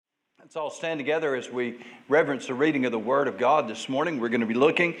Let's all stand together as we reverence the reading of the Word of God this morning. We're going to be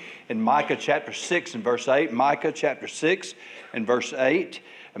looking in Micah chapter 6 and verse 8. Micah chapter 6 and verse 8,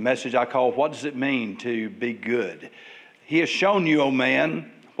 a message I call, What Does It Mean to Be Good? He has shown you, O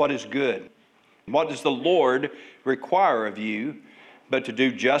man, what is good. What does the Lord require of you but to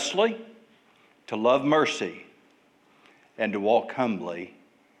do justly, to love mercy, and to walk humbly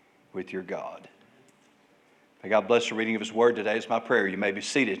with your God? May God bless the reading of His Word today. It's my prayer. You may be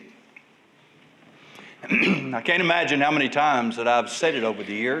seated. I can't imagine how many times that I've said it over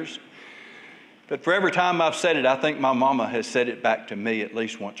the years, but for every time I've said it, I think my mama has said it back to me at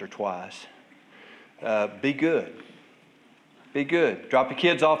least once or twice. Be good. Be good. Drop your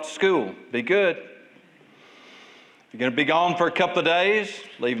kids off to school. Be good. If you're going to be gone for a couple of days,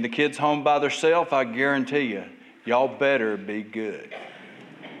 leaving the kids home by themselves, I guarantee you, y'all better be good.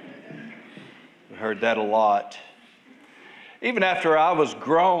 We heard that a lot. Even after I was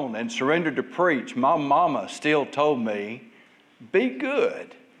grown and surrendered to preach, my mama still told me, be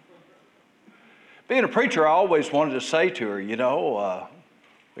good. Being a preacher, I always wanted to say to her,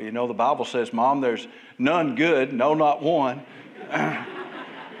 the Bible says, Mom, there's none good, no, not one. Now,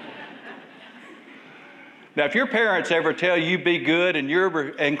 if your parents ever tell you be good and you're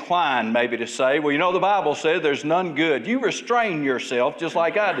inclined maybe to say, the Bible says there's none good, you restrain yourself just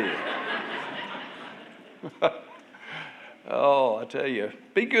like I did. Oh, I tell you,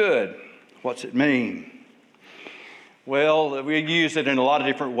 be good. What's it mean? Well, we use it in a lot of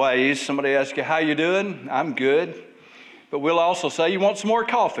different ways. Somebody asks you, how you doing? I'm good. But we'll also say, you want some more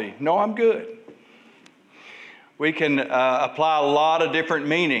coffee? No, I'm good. We can apply a lot of different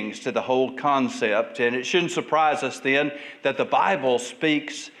meanings to the whole concept, and it shouldn't surprise us then that the Bible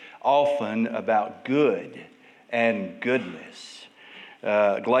speaks often about good and goodness.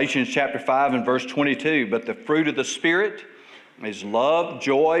 Galatians chapter 5 and verse 22, but the fruit of the Spirit is love,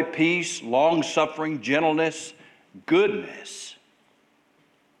 joy, peace, long-suffering, gentleness, goodness,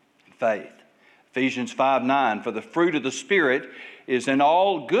 and faith. Ephesians 5:9, for the fruit of the Spirit is in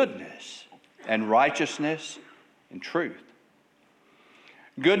all goodness and righteousness and truth.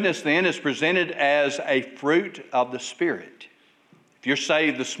 Goodness then is presented as a fruit of the Spirit. If you're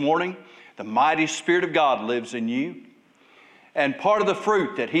saved this morning, the mighty Spirit of God lives in you. And part of the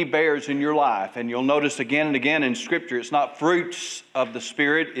fruit that He bears in your life, and you'll notice again and again in Scripture, it's not fruits of the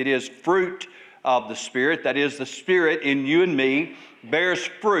Spirit, it is fruit of the Spirit. That is, the Spirit in you and me bears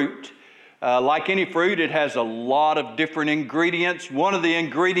fruit. Like any fruit, it has a lot of different ingredients. One of the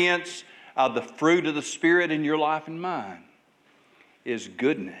ingredients of the fruit of the Spirit in your life and mine is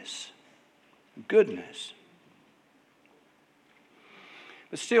goodness. Goodness.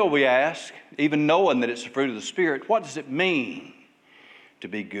 But still we ask, even knowing that it's the fruit of the Spirit, what does it mean to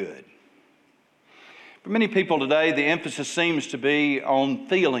be good? For many people today, the emphasis seems to be on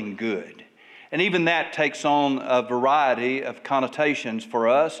feeling good. And even that takes on a variety of connotations for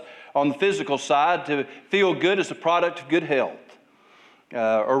us. On the physical side, to feel good is a product of good health,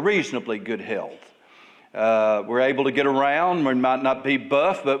 or reasonably good health. We're able to get around. We might not be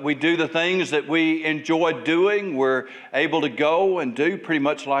buff, but we do the things that we enjoy doing. We're able to go and do pretty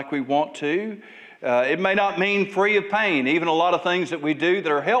much like we want to. It may not mean free of pain. Even a lot of things that we do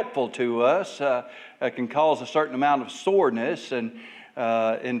that are helpful to us can cause a certain amount of soreness. And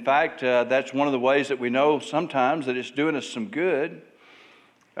in fact, that's one of the ways that we know sometimes that it's doing us some good.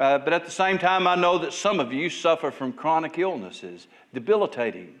 But at the same time, I know that some of you suffer from chronic illnesses,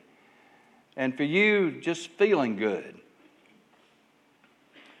 debilitating. And for you, just feeling good.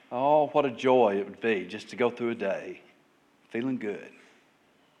 Oh, what a joy it would be just to go through a day feeling good.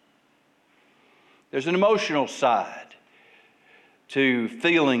 There's an emotional side to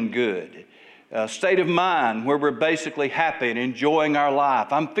feeling good. A state of mind where we're basically happy and enjoying our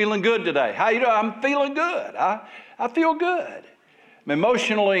life. I'm feeling good today. How you doing? I'm feeling good. I feel good. I'm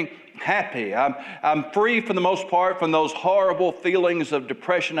emotionally happy. I'm free for the most part from those horrible feelings of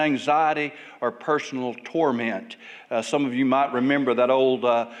depression, anxiety, or personal torment. Some of you might remember that old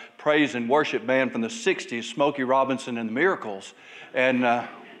praise and worship band from the 60s, Smokey Robinson and the Miracles. And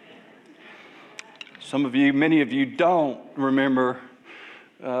many of you don't remember.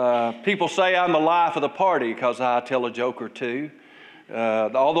 People say I'm the life of the party because I tell a joke or two.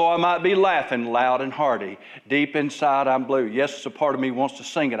 Although I might be laughing loud and hearty, deep inside I'm blue. Yes, a part of me wants to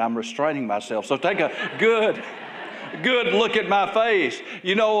sing it. I'm restraining myself. So take a good look at my face.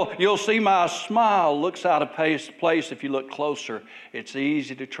 You'll see my smile looks out of place if you look closer. It's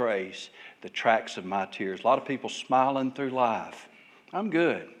easy to trace the tracks of my tears. A lot of people smiling through life. I'm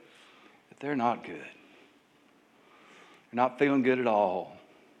good, but they're not good. They're not feeling good at all.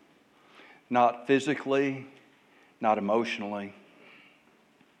 Not physically, not emotionally.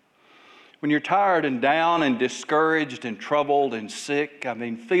 When you're tired and down and discouraged and troubled and sick,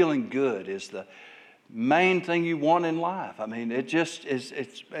 feeling good is the main thing you want in life. It just is,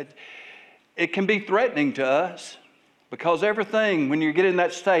 it can be threatening to us because everything, when you get in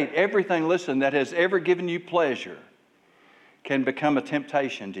that state, everything, listen, that has ever given you pleasure can become a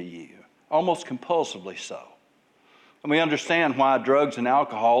temptation to you, almost compulsively so. And we understand why drugs and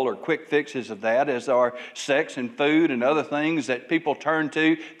alcohol are quick fixes of that, as are sex and food and other things that people turn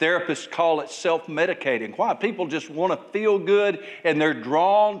to. Therapists call it self-medicating. Why? People just want to feel good, and they're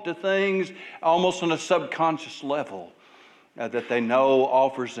drawn to things almost on a subconscious level that they know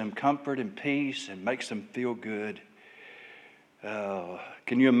offers them comfort and peace and makes them feel good.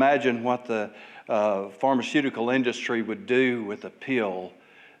 Can you imagine what the pharmaceutical industry would do with a pill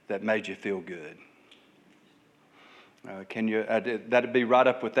that made you feel good? That'd be right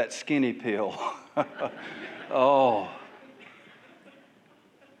up with that skinny pill. Oh.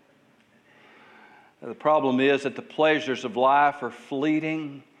 The problem is that the pleasures of life are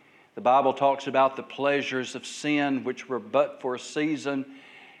fleeting. The Bible talks about the pleasures of sin, which were but for a season.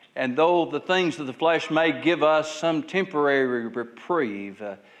 And though the things of the flesh may give us some temporary reprieve,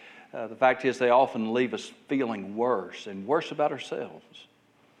 the fact is they often leave us feeling worse and worse about ourselves.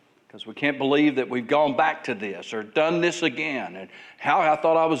 Because we can't believe that we've gone back to this or done this again. And how I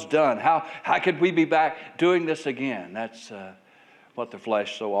thought I was done. How could we be back doing this again? That's what the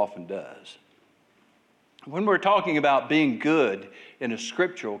flesh so often does. When we're talking about being good in a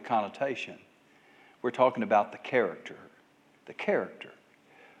scriptural connotation, we're talking about the character. The character.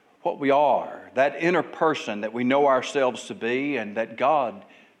 What we are. That inner person that we know ourselves to be and that God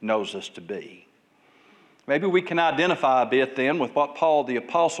knows us to be. Maybe we can identify a bit then with what Paul the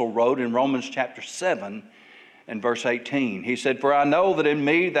Apostle wrote in Romans chapter 7 and verse 18. He said, "For I know that in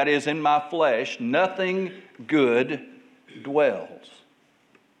me, that is in my flesh, nothing good dwells."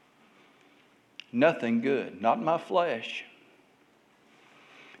 Nothing good, not in my flesh.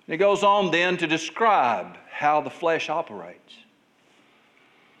 And he goes on then to describe how the flesh operates.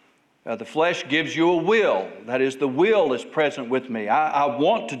 The flesh gives you a will. That is, the will is present with me. I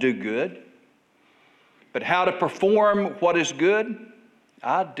want to do good. But how to perform what is good,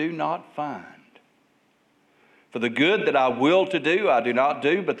 I do not find. For the good that I will to do, I do not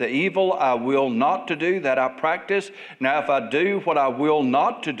do, but the evil I will not to do, that I practice. Now if I do what I will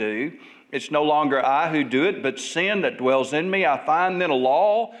not to do, it's no longer I who do it, but sin that dwells in me. I find then a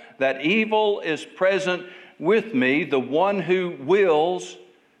law that evil is present with me, the one who wills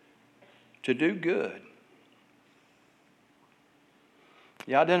to do good.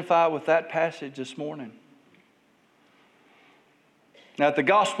 You identify with that passage this morning? Now, if the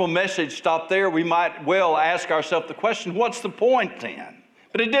gospel message stopped there, we might well ask ourselves the question, what's the point then?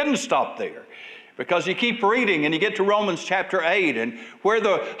 But it didn't stop there. Because you keep reading and you get to Romans chapter 8, and where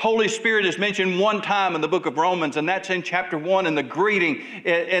the Holy Spirit is mentioned one time in the book of Romans, and that's in chapter 1 in the greeting.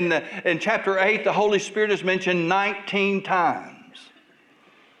 In chapter 8, the Holy Spirit is mentioned 19 times.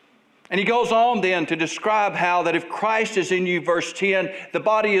 And he goes on then to describe how that if Christ is in you, verse 10, the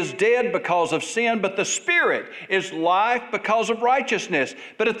body is dead because of sin, but the Spirit is life because of righteousness.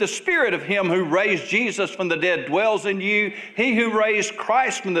 But if the Spirit of him who raised Jesus from the dead dwells in you, he who raised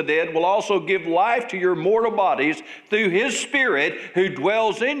Christ from the dead will also give life to your mortal bodies through his Spirit who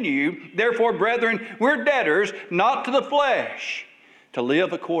dwells in you. Therefore, brethren, we're debtors, not to the flesh, to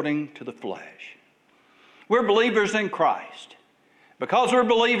live according to the flesh. We're believers in Christ. Because we're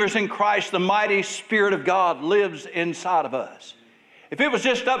believers in Christ, the mighty Spirit of God lives inside of us. If it was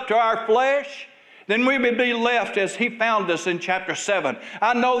just up to our flesh, then we would be left as he found us in chapter 7.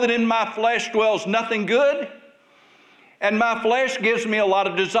 I know that in my flesh dwells nothing good, and my flesh gives me a lot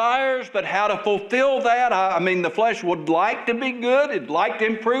of desires, but how to fulfill that? The flesh would like to be good, it'd like to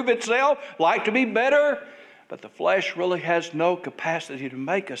improve itself, like to be better, but the flesh really has no capacity to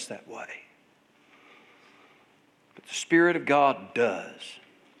make us that way. The Spirit of God does.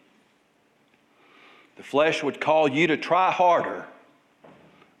 The flesh would call you to try harder,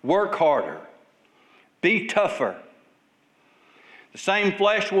 work harder, be tougher. The same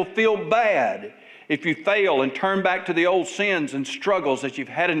flesh will feel bad if you fail and turn back to the old sins and struggles that you've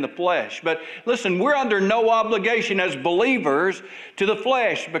had in the flesh. But listen, we're under no obligation as believers to the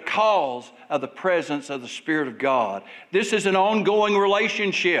flesh because of the presence of the Spirit of God. This is an ongoing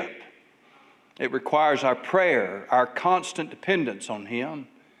relationship. It requires our prayer, our constant dependence on him,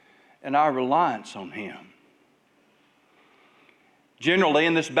 and our reliance on him. Generally,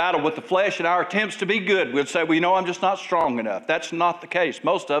 in this battle with the flesh and our attempts to be good, we'll say, well, I'm just not strong enough. That's not the case.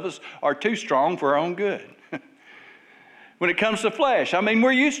 Most of us are too strong for our own good. When it comes to flesh,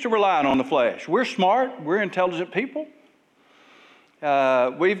 we're used to relying on the flesh. We're smart. We're intelligent people.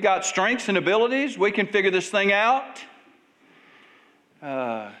 We've got strengths and abilities. We can figure this thing out.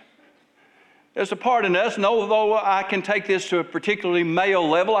 There's a part in us, and although I can take this to a particularly male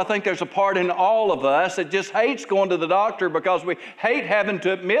level, I think there's a part in all of us that just hates going to the doctor because we hate having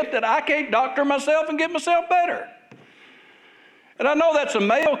to admit that I can't doctor myself and get myself better. And I know that's a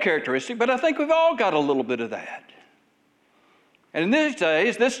male characteristic, but I think we've all got a little bit of that. And in these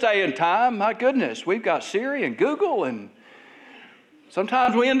days, this day and time, my goodness, we've got Siri and Google, and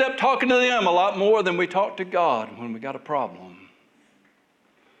sometimes we end up talking to them a lot more than we talk to God when we got a problem.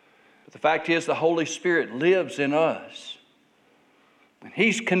 But the fact is, the Holy Spirit lives in us. And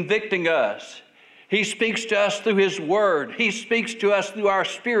He's convicting us. He speaks to us through His Word. He speaks to us through our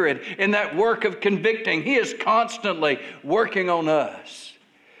spirit in that work of convicting. He is constantly working on us.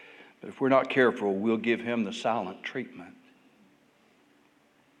 But if we're not careful, we'll give Him the silent treatment.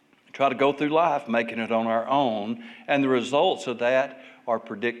 We try to go through life making it on our own, and the results of that are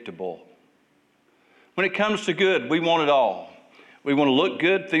predictable. When it comes to good, we want it all. We want to look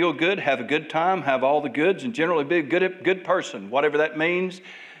good, feel good, have a good time, have all the goods, and generally be a good person, whatever that means,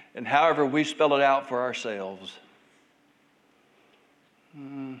 and however we spell it out for ourselves.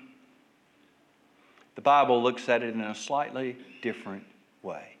 The Bible looks at it in a slightly different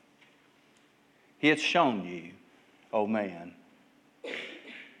way. He hath shown you, O man,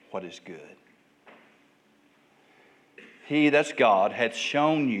 what is good. He, that's God, hath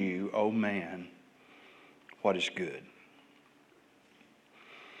shown you, O man, what is good.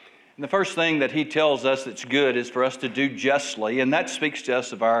 And the first thing that He tells us that's good is for us to do justly, and that speaks to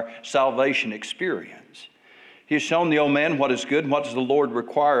us of our salvation experience. He has shown the old man what is good and what does the Lord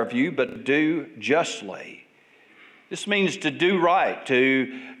require of you, but do justly. This means to do right,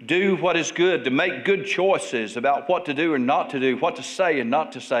 to do what is good, to make good choices about what to do and not to do, what to say and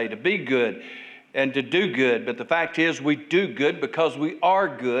not to say, to be good and to do good. But the fact is, we do good because we are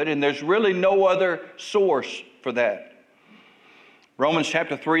good, and there's really no other source for that. Romans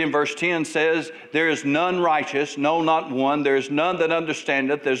chapter 3 and verse 10 says, there is none righteous, no, not one. There is none that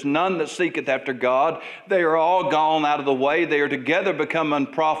understandeth. There's none that seeketh after God. They are all gone out of the way. They are together become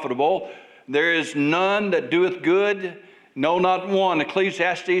unprofitable. There is none that doeth good, no, not one.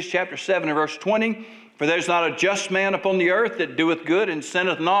 Ecclesiastes chapter 7 and verse 20, for there's not a just man upon the earth that doeth good and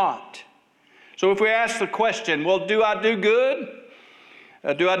sinneth not. So if we ask the question, well, do I do good?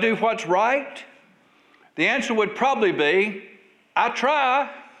 Do I do what's right? The answer would probably be, I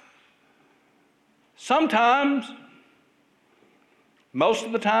try. Sometimes, most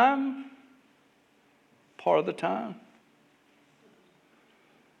of the time, part of the time.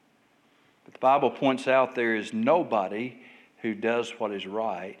 But the Bible points out there is nobody who does what is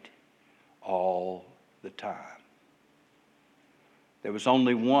right all the time. There was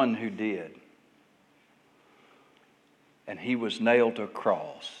only one who did. And He was nailed to a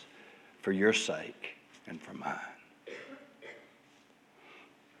cross for your sake and for mine.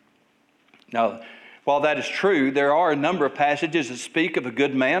 Now, while that is true, there are a number of passages that speak of a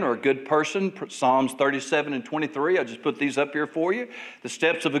good man or a good person. Psalms 37 and 23, I just put these up here for you. The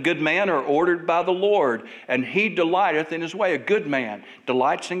steps of a good man are ordered by the Lord, and He delighteth in His way. A good man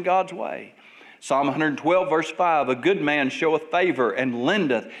delights in God's way. Psalm 112, verse 5, a good man showeth favor and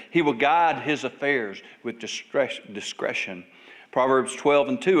lendeth. He will guide his affairs with discretion. Proverbs 12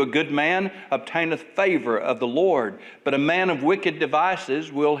 and 2, a good man obtaineth favor of the Lord, but a man of wicked devices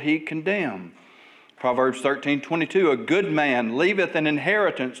will He condemn. Proverbs 13:22, a good man leaveth an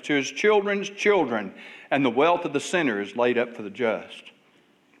inheritance to his children's children, and the wealth of the sinner is laid up for the just.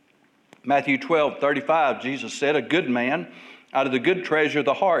 Matthew 12:35, Jesus said, a good man out of the good treasure of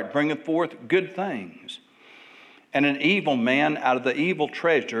the heart bringeth forth good things, and an evil man out of the evil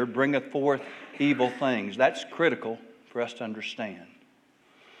treasure bringeth forth evil things. That's critical for us to understand.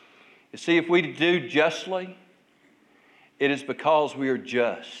 You see, if we do justly, it is because we are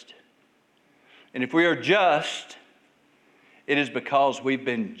just. And if we are just, it is because we've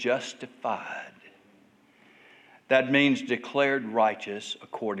been justified. That means declared righteous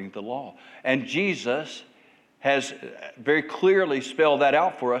according to the law. And Jesus has very clearly spelled that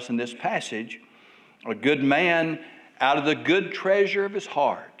out for us in this passage. A good man out of the good treasure of his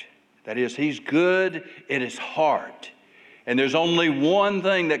heart. That is, he's good in his heart. And there's only one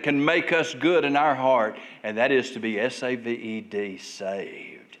thing that can make us good in our heart, and that is to be saved,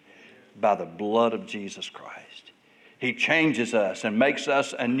 saved by the blood of Jesus Christ. He changes us and makes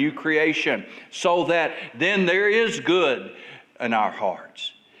us a new creation so that then there is good in our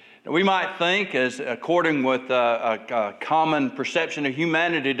hearts. Now, we might think, as according with a common perception of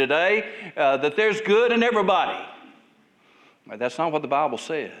humanity today, that there's good in everybody. That's not what the Bible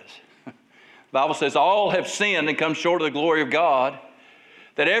says. The Bible says all have sinned and come short of the glory of God.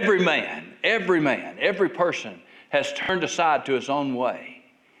 that every man, every person has turned aside to his own way.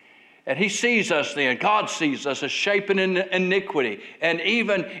 And he sees us then, God sees us as shapen in iniquity and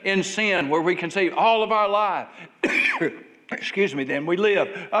even in sin, where we can say all of our life, then we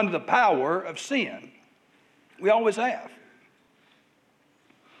live under the power of sin. We always have.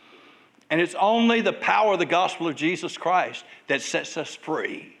 And it's only the power of the gospel of Jesus Christ that sets us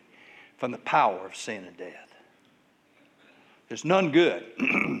free from the power of sin and death. There's none good.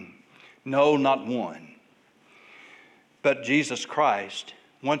 No, not one. But Jesus Christ,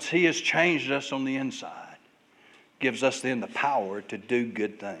 once he has changed us on the inside, gives us then the power to do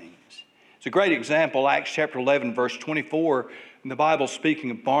good things. It's a great example, Acts chapter 11, verse 24, in the Bible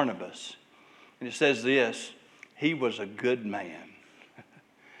speaking of Barnabas. And it says this, he was a good man.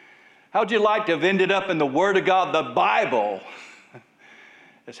 How would you like to have ended up in the Word of God, the Bible,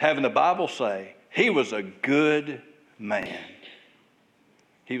 as having the Bible say, he was a good man.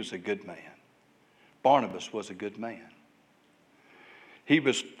 He was a good man. Barnabas was a good man. He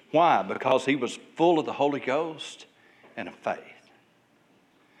was, why? Because he was full of the Holy Ghost and of faith.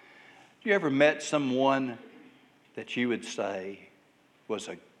 You ever met someone that you would say was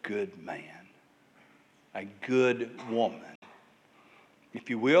a good man, a good woman, if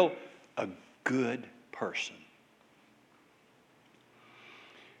you will, a good person?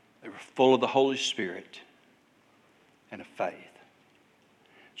 They were full of the Holy Spirit and of faith.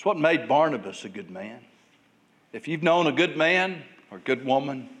 It's what made Barnabas a good man. If you've known a good man or a good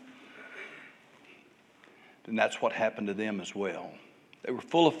woman, then that's what happened to them as well. They were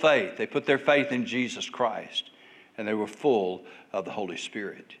full of faith. They put their faith in Jesus Christ, and they were full of the Holy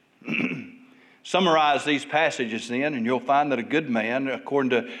Spirit. Summarize these passages then, and you'll find that a good man,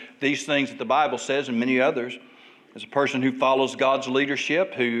 according to these things that the Bible says and many others, is a person who follows God's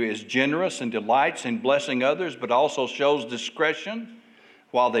leadership, who is generous and delights in blessing others, but also shows discretion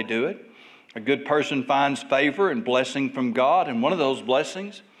while they do it. A good person finds favor and blessing from God, and one of those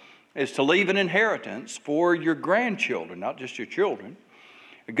blessings is to leave an inheritance for your grandchildren, not just your children.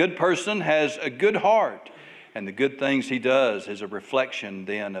 A good person has a good heart, and the good things he does is a reflection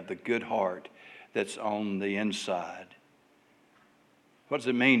then of the good heart that's on the inside. What does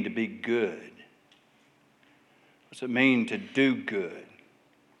it mean to be good? What does it mean to do good?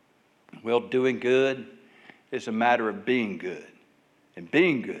 Well, doing good is a matter of being good. And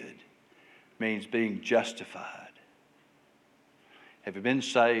being good means being justified. Have you been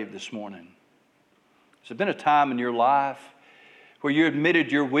saved this morning? Has there been a time in your life where you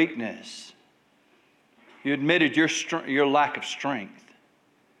admitted your weakness? You admitted your lack of strength.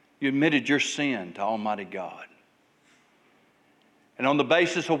 You admitted your sin to Almighty God. And on the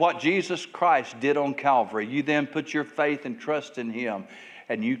basis of what Jesus Christ did on Calvary, you then put your faith and trust in him,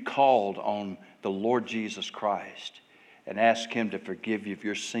 and you called on the Lord Jesus Christ and asked him to forgive you of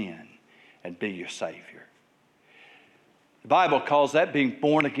your sin and be your Savior. The Bible calls that being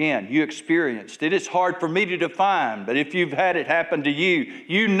born again. You experienced it. It's hard for me to define, but if you've had it happen to you,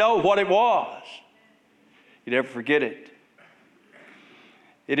 you know what it was. You never forget it.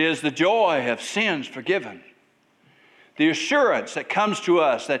 It is the joy of sins forgiven. The assurance that comes to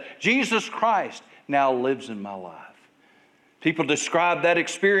us that Jesus Christ now lives in my life. People describe that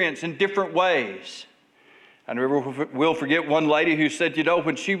experience in different ways. I never will forget one lady who said,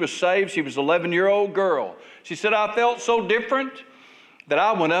 when she was saved, she was an 11-year-old girl. She said, I felt so different that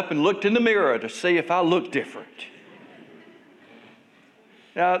I went up and looked in the mirror to see if I looked different.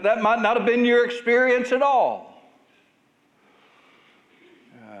 Now, that might not have been your experience at all.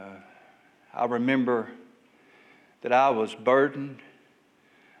 I remember that I was burdened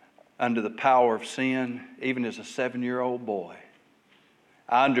under the power of sin, even as a 7-year-old boy.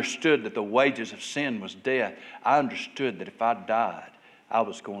 I understood that the wages of sin was death. I understood that if I died, I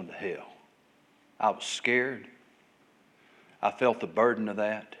was going to hell. I was scared. I felt the burden of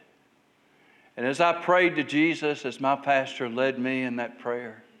that. And as I prayed to Jesus, as my pastor led me in that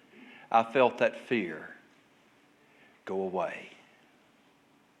prayer, I felt that fear go away.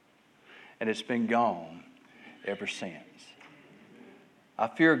 And it's been gone ever since. I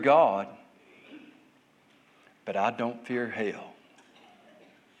fear God, but I don't fear hell.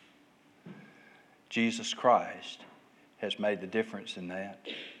 Jesus Christ has made the difference in that.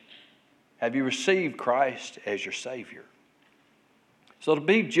 Have you received Christ as your Savior? So to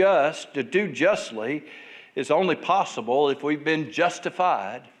be just, to do justly, is only possible if we've been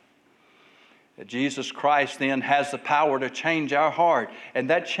justified. That Jesus Christ then has the power to change our heart. And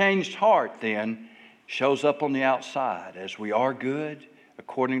that changed heart then shows up on the outside. As we are good,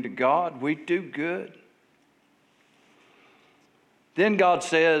 according to God, we do good. Then God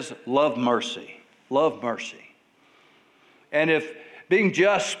says, love mercy. Love mercy. And if being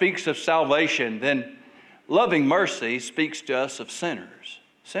just speaks of salvation, then loving mercy speaks to us of sinners.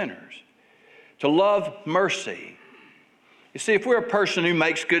 Sinners. To love mercy. You see, if we're a person who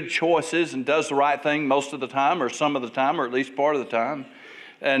makes good choices and does the right thing most of the time, or some of the time, or at least part of the time,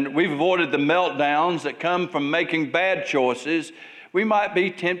 and we've avoided the meltdowns that come from making bad choices, we might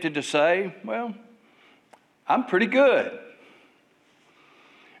be tempted to say, well, I'm pretty good.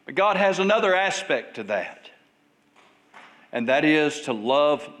 But God has another aspect to that, and that is to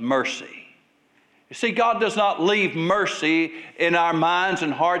love mercy. You see, God does not leave mercy in our minds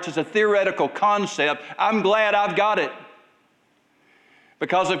and hearts as a theoretical concept. I'm glad I've got it.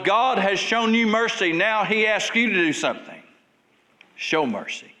 Because if God has shown you mercy, now He asks you to do something. Show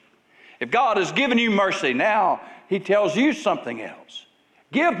mercy. If God has given you mercy, now He tells you something else.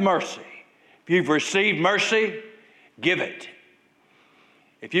 Give mercy. If you've received mercy, give it.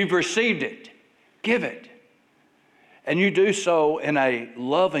 If you've received it, give it. And you do so in a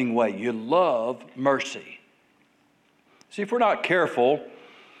loving way. You love mercy. See, if we're not careful,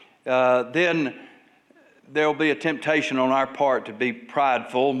 then there'll be a temptation on our part to be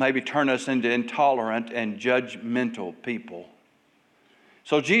prideful, maybe turn us into intolerant and judgmental people.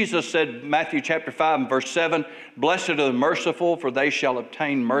 So Jesus said, Matthew chapter 5 and verse 7, "Blessed are the merciful, for they shall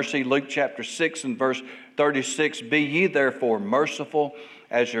obtain mercy." Luke chapter 6 and verse 36, "Be ye therefore merciful,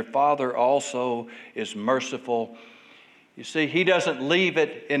 as your Father also is merciful." You see, He doesn't leave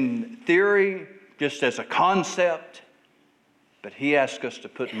it in theory, just as a concept, but He asks us to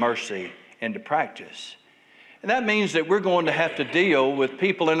put mercy into practice. And that means that we're going to have to deal with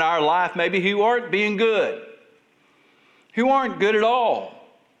people in our life maybe who aren't being good, who aren't good at all,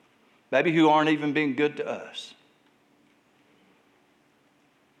 maybe who aren't even being good to us.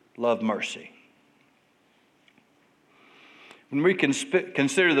 Love mercy. When we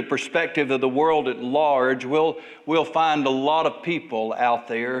consider the perspective of the world at large, we'll find a lot of people out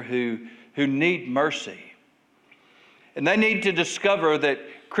there who need mercy. And they need to discover that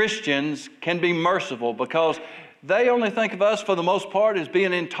Christians can be merciful, because they only think of us for the most part as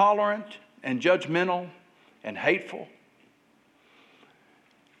being intolerant and judgmental and hateful.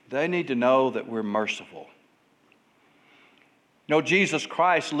 They need to know that we're merciful. You know, Jesus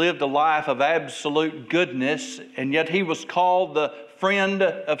Christ lived a life of absolute goodness, and yet He was called the friend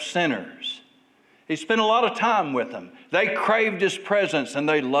of sinners. He spent a lot of time with them. They craved His presence and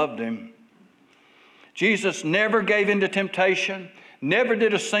they loved Him. Jesus never gave in to temptation, never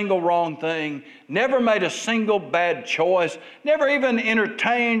did a single wrong thing, never made a single bad choice, never even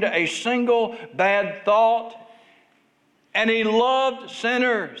entertained a single bad thought. And He loved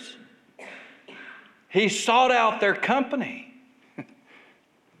sinners. He sought out their company.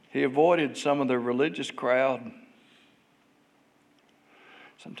 He avoided some of the religious crowd.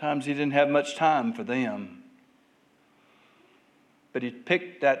 Sometimes He didn't have much time for them. But He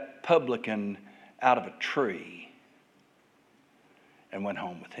picked that publican out of a tree and went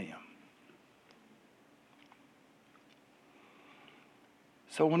home with him.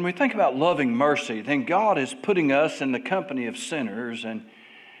 So when we think about loving mercy, then God is putting us in the company of sinners and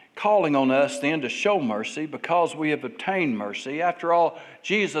calling on us then to show mercy because we have obtained mercy. After all,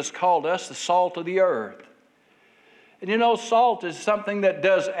 Jesus called us the salt of the earth. And you know, salt is something that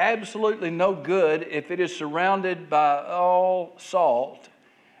does absolutely no good if it is surrounded by all salt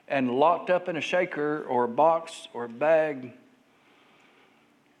and locked up in a shaker or a box or a bag.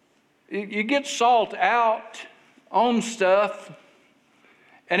 You get salt out on stuff,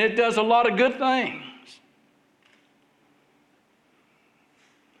 and it does a lot of good things.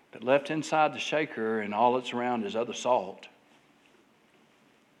 But left inside the shaker and all that's around is other salt,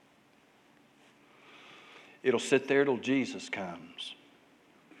 it'll sit there till Jesus comes,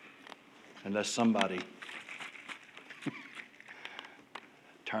 unless somebody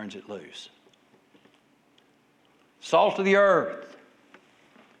turns it loose. Salt of the earth.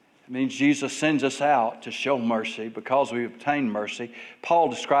 It means Jesus sends us out to show mercy because we obtain mercy. Paul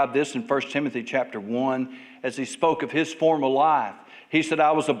described this in 1 Timothy chapter 1 as he spoke of his former life. He said,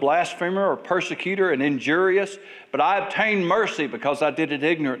 "I was a blasphemer or persecutor and injurious, but I obtained mercy because I did it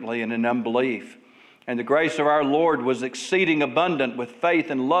ignorantly and in unbelief. And the grace of our Lord was exceeding abundant with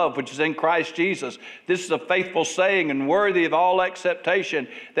faith and love, which is in Christ Jesus. This is a faithful saying and worthy of all acceptation,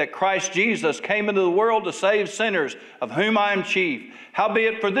 that Christ Jesus came into the world to save sinners, of whom I am chief.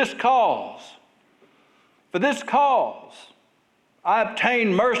 Howbeit for this cause, I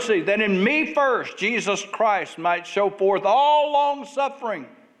obtained mercy, that in me first Jesus Christ might show forth all long suffering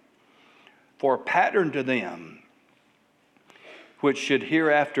for a pattern to them which should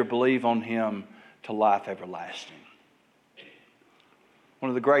hereafter believe on Him to life everlasting." One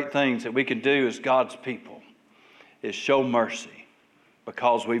of the great things that we can do as God's people is show mercy.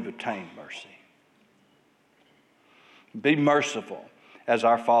 because we've obtained mercy. Be merciful as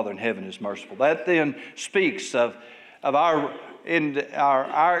our Father in heaven is merciful. That then speaks of our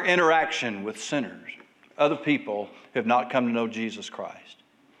interaction with sinners, other people who have not come to know Jesus Christ.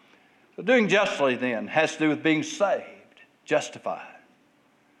 So doing justly then has to do with being saved, justified.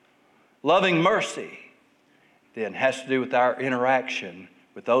 Loving mercy then has to do with our interaction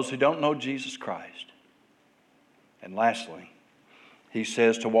with those who don't know Jesus Christ. And lastly, he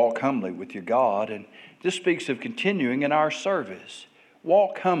says to walk humbly with your God, and this speaks of continuing in our service.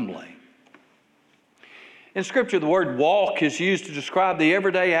 Walk humbly. In Scripture, the word walk is used to describe the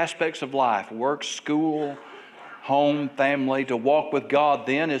everyday aspects of life, work, school, home, family. To walk with God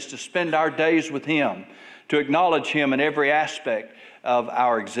then is to spend our days with Him, to acknowledge Him in every aspect of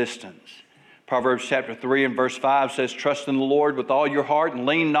our existence. Proverbs chapter 3 and verse 5 says, trust in the Lord with all your heart and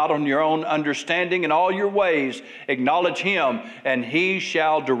lean not on your own understanding. In all your ways acknowledge Him, and He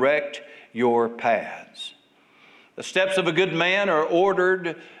shall direct your paths. The steps of a good man are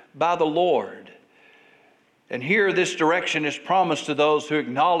ordered by the Lord. And here this direction is promised to those who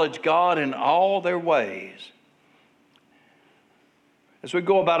acknowledge God in all their ways. As we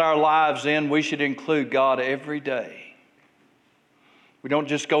go about our lives then, we should include God every day. We don't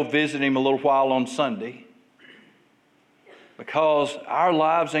just go visit Him a little while on Sunday, because our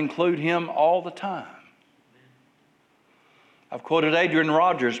lives include Him all the time. I've quoted Adrian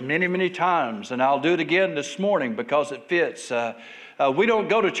Rogers many, many times, and I'll do it again this morning because it fits. We don't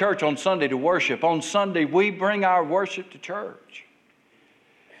go to church on Sunday to worship. On Sunday, we bring our worship to church.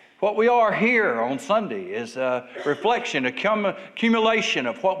 What we are here on Sunday is a reflection, a accumulation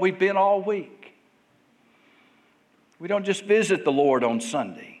of what we've been all week. We don't just visit the Lord on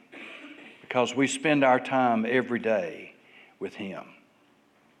Sunday, because we spend our time every day with Him.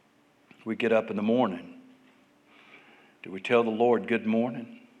 We get up in the morning. Do we tell the Lord good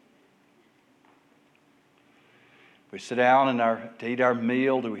morning? We sit down to eat our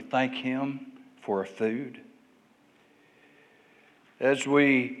meal. Do we thank Him for our food? As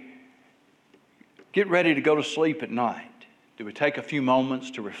we get ready to go to sleep at night, do we take a few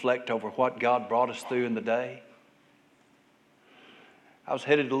moments to reflect over what God brought us through in the day? I was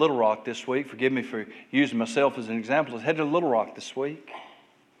headed to Little Rock this week. Forgive me for using myself as an example. I was headed to Little Rock this week,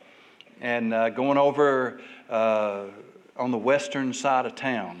 and going over on the western side of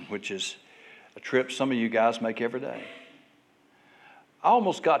town, which is a trip some of you guys make every day. I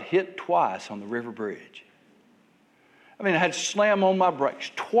almost got hit twice on the river bridge. I mean, I had to slam on my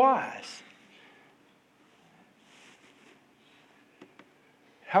brakes twice.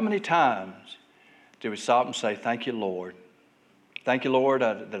 How many times do we stop and say, thank you, Lord? Thank you, Lord,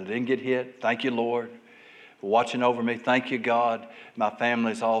 that I didn't get hit. Thank you, Lord, for watching over me. Thank you, God, my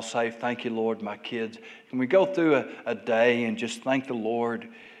family's all safe. Thank you, Lord, my kids. Can we go through a day and just thank the Lord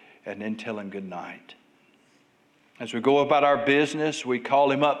and then tell Him good night? As we go about our business, we call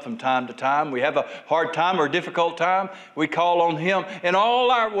Him up from time to time. We have a hard time or a difficult time, we call on Him in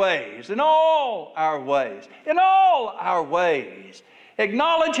all our ways, in all our ways, in all our ways.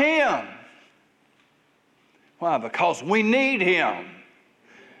 Acknowledge Him. Why? Because we need Him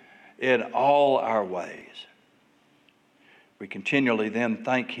in all our ways. We continually then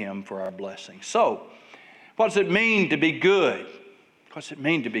thank Him for our blessings. So, what does it mean to be good? What does it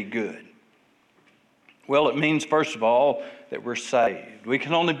mean to be good? Well, it means, first of all, that we're saved. We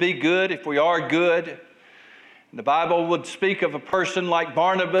can only be good if we are good. The Bible would speak of a person like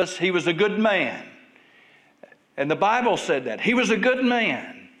Barnabas. He was a good man. And the Bible said that. He was a good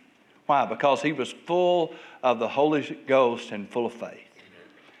man. Why? Because he was full of the Holy Ghost and full of faith.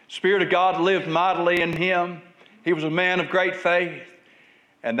 Spirit of God lived mightily in him. He was a man of great faith,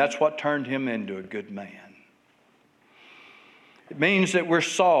 and that's what turned him into a good man. It means that we're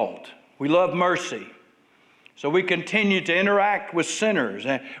salt. We love mercy. So we continue to interact with sinners,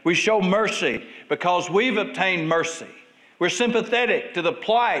 and we show mercy because we've obtained mercy. We're sympathetic to the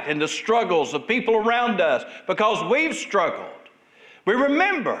plight and the struggles of people around us because we've struggled. We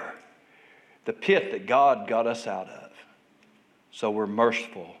remember the pit that God got us out of. So we're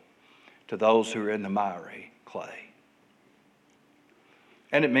merciful to those who are in the miry clay.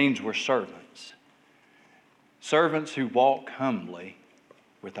 And it means we're servants. Servants who walk humbly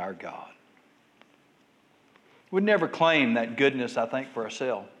with our God. We'd never claim that goodness, I think, for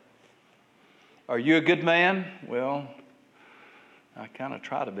ourselves. Are you a good man? Well, I kind of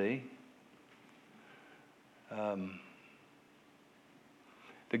try to be.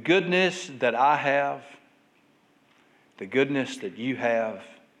 The goodness that I have, the goodness that you have,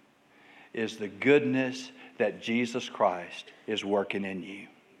 is the goodness that Jesus Christ is working in you.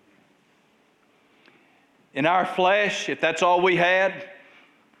 In our flesh, if that's all we had,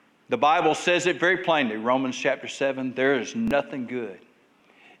 The Bible says it very plainly, Romans chapter 7, there is nothing good.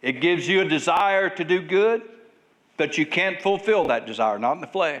 It gives you a desire to do good, but you can't fulfill that desire, not in the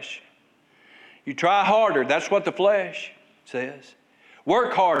flesh. You try harder, that's what the flesh says.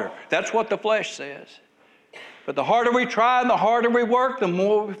 Work harder, that's what the flesh says. But the harder we try and the harder we work, the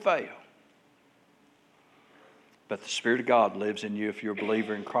more we fail. But the Spirit of God lives in you if you're a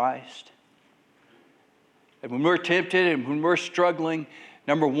believer in Christ. And when we're tempted and when we're struggling,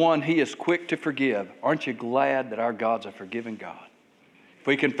 number one, He is quick to forgive. Aren't you glad that our God's a forgiving God? If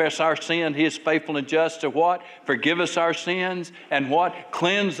we confess our sin, He is faithful and just to what? Forgive us our sins and what?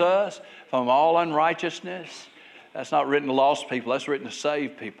 Cleanse us from all unrighteousness. That's not written to lost people. That's written to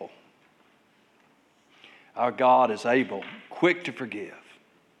saved people. Our God is able, quick to forgive.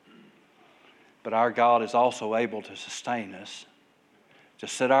 But our God is also able to sustain us, to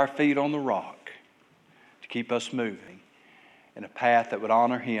set our feet on the rock, to keep us moving in a path that would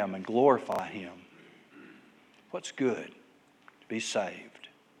honor Him and glorify Him. What's good? To be saved,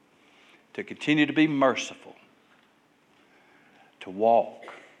 to continue to be merciful, to walk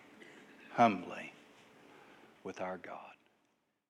humbly with our God.